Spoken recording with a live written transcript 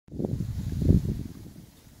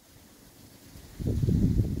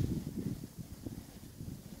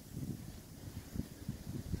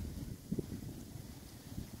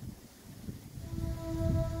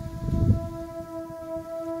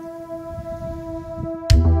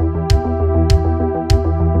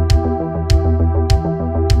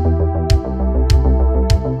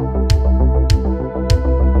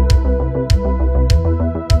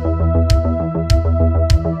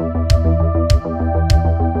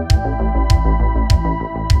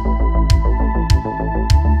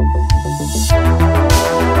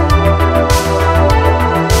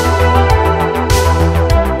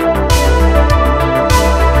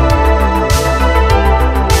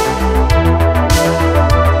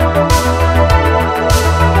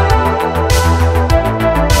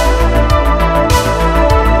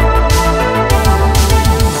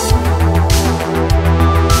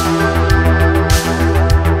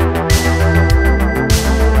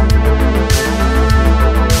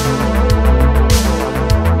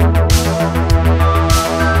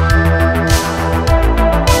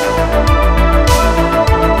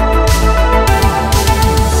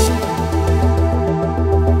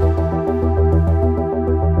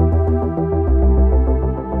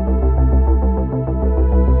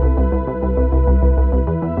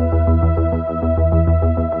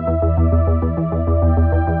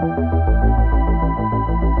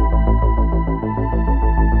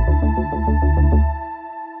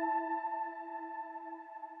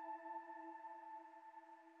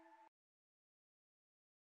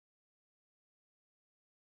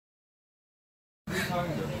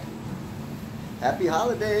Happy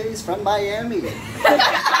holidays from Miami. What's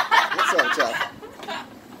up, Chuck?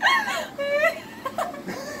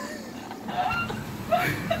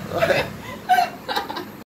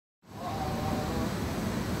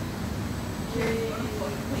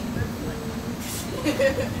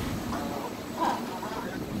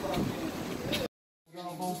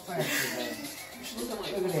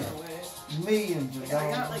 Millions of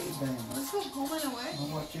dollars down. Let's go home and away.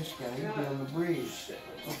 Now watch this guy. He'll be on the bridge.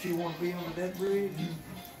 Don't you want to be on that bridge?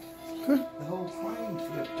 The whole plane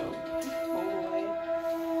flipped over.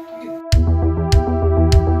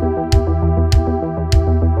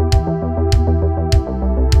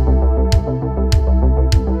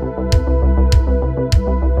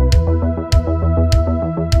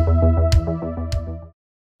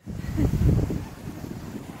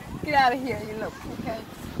 Get out of here, you little okay.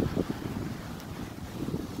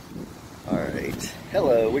 Alright.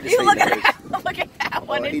 Hello, we're just Look at that. Look at that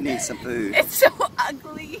one. Oh, he needs some food. It's so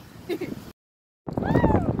ugly. I'm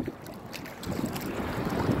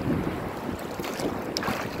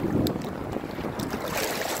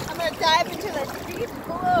gonna dive into the deep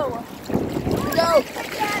blue. Go!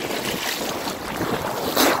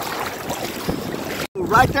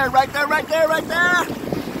 Right there, right there, right there, right there!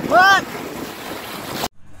 What?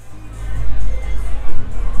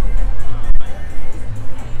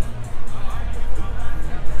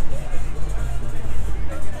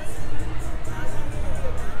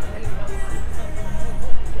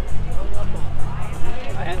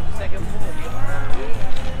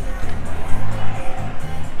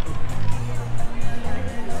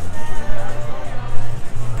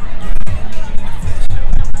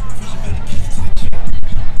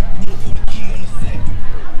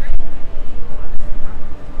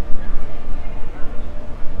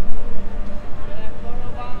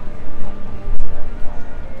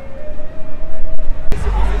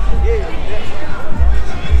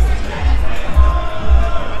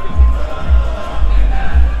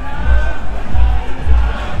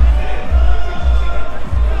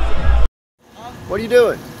 What are you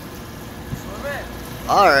doing? Swimming.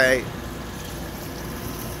 All right.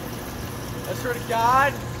 I swear to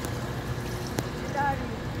God.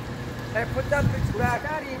 Hey, put that bitch back.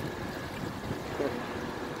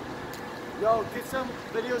 Yo, get some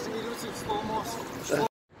videos and you do some slow-mo.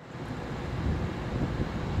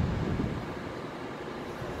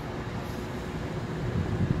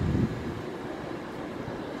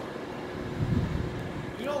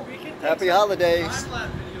 You know, we can Happy holidays.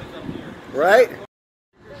 time-lapse videos up here. Right?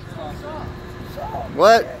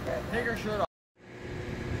 What? Take her shirt off.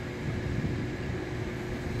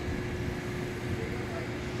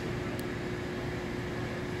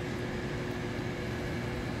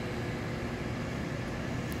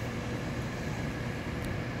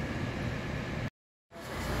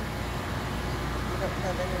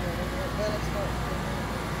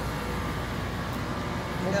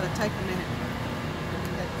 We gotta take a minute.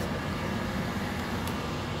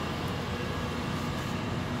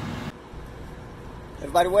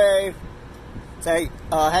 Everybody wave. Say,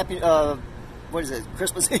 happy, what is it?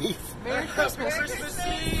 Christmas Eve. Merry Christmas. Christmas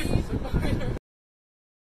Eve.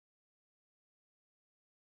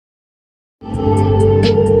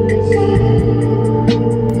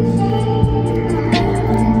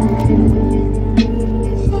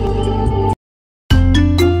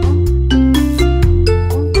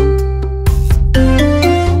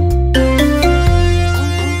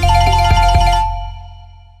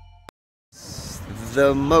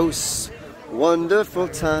 The most wonderful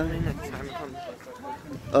time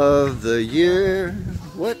of the year.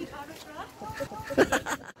 What?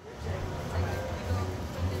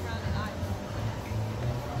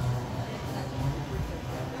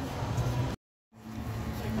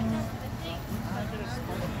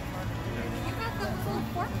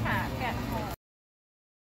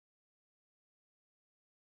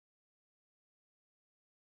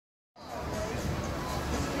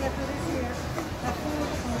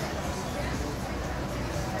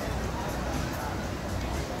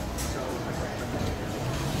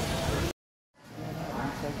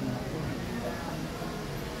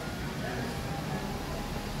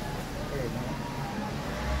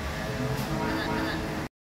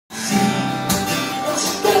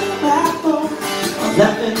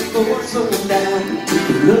 Nothing for so down.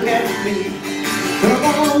 Look at me. Come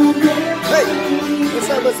on, Hey,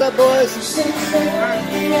 what's up, boys?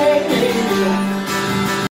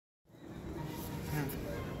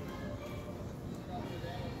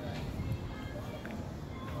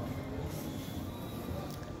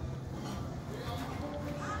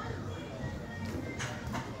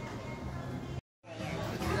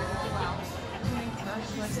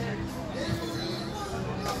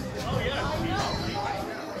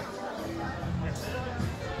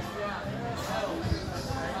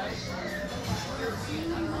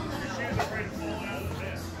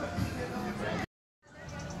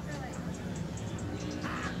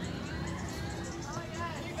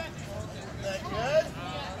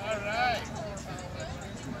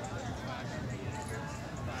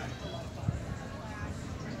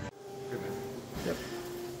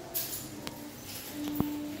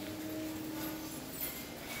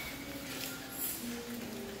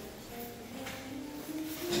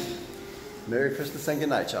 Merry Christmas and good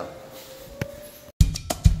night, y'all.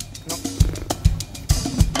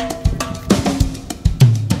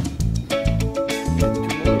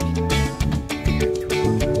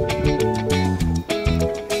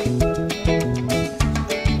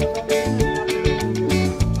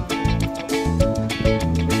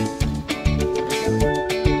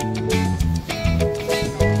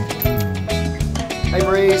 Hey,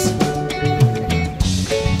 Breeze.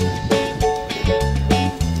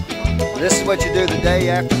 This is what you do the day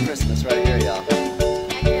after Christmas right here, y'all.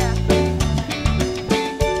 Yeah.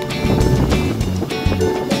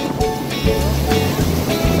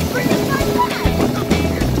 Bring it like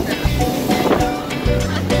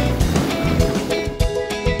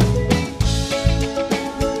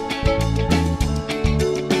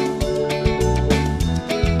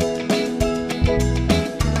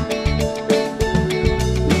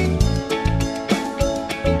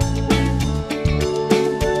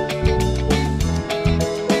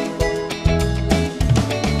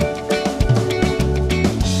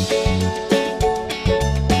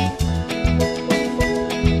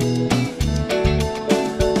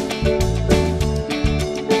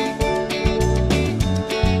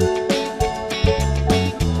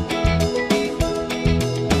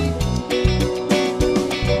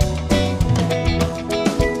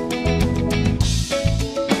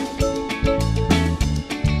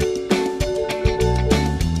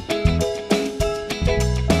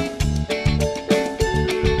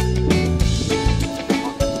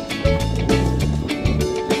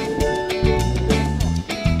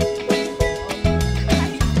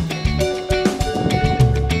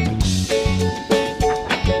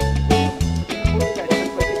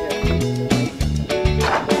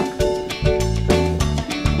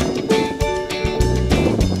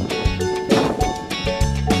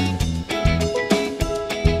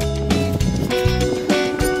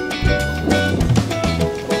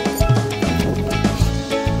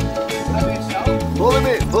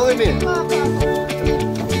Pull him in.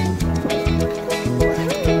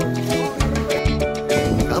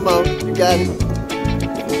 Come on, you got it.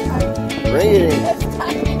 Bring it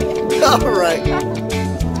in. All right.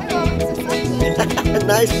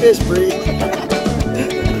 Nice fish, Bree.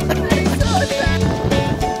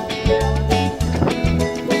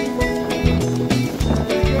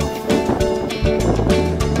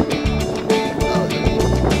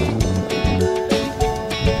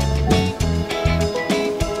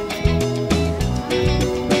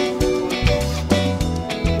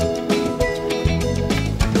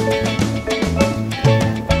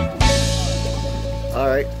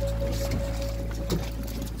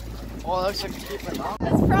 Oh, that looks like a keeper now.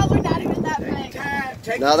 That's probably not even that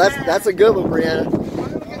big. No, that's a good one, Brianna.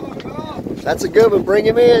 That's a good one. Bring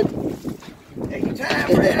him in. Take your time,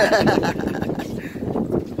 Brianna.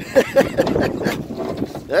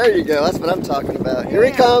 There you go. That's what I'm talking about. Here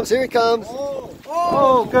he comes. Here he comes.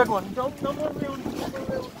 Oh, good one. Don't move around.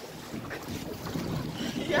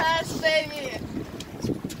 Yes, baby.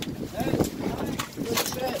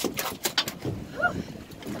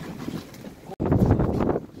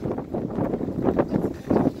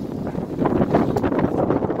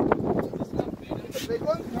 Big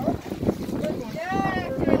one? No?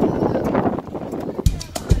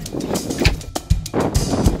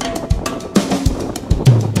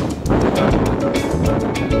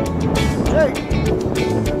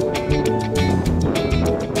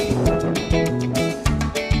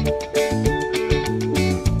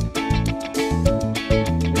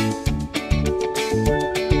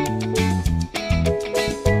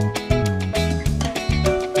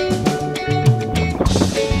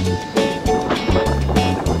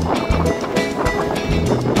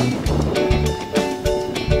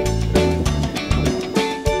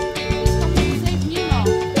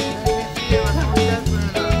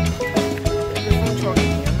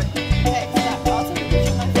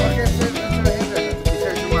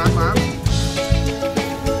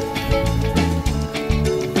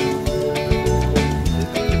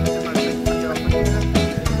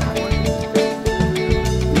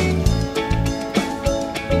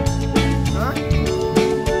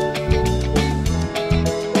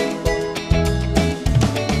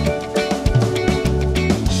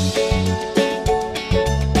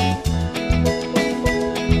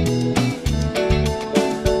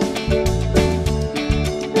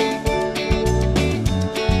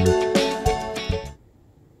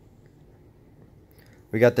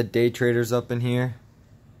 We got the day traders up in here.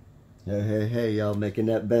 Hey, y'all making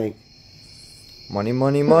that bank. Money,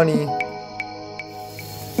 money, money.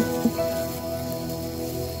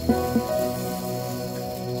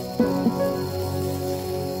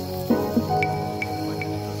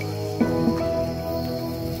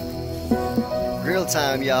 grill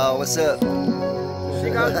time, y'all. What's up? She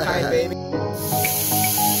got tight, baby.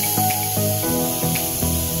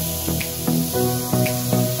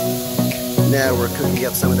 Now we're cooking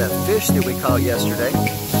up some of that fish that we caught yesterday.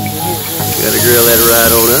 Gotta grill that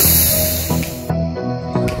right on up.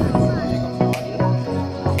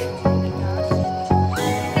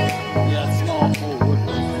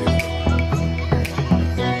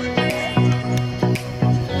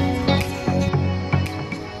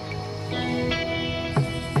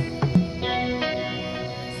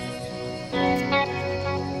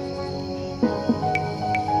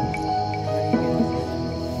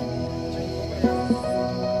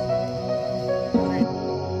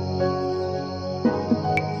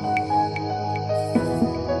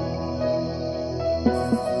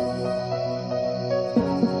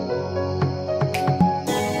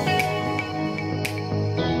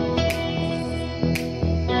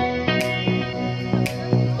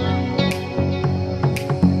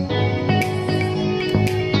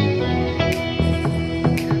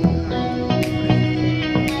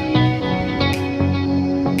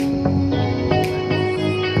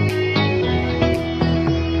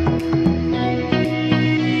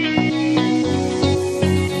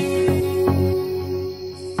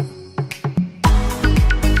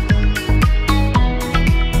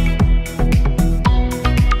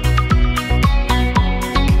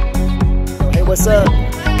 What's up?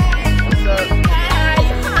 What's up?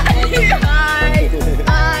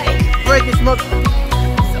 Hi. Break it, smoke.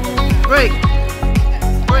 Break.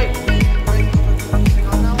 Break.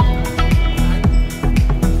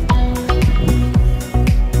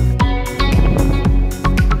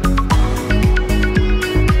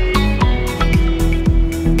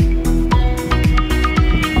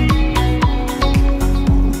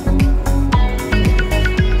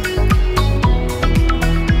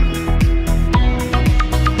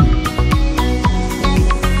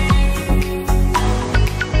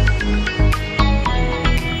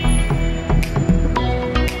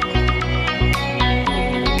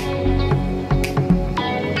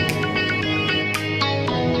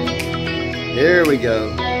 Here we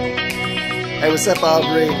go. Hey, what's up,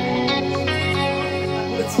 Aubrey?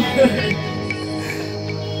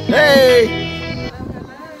 Hey!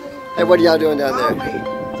 Hey, what are y'all doing down there?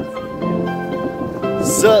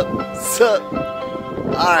 Sup? Sup?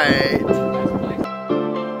 Alright.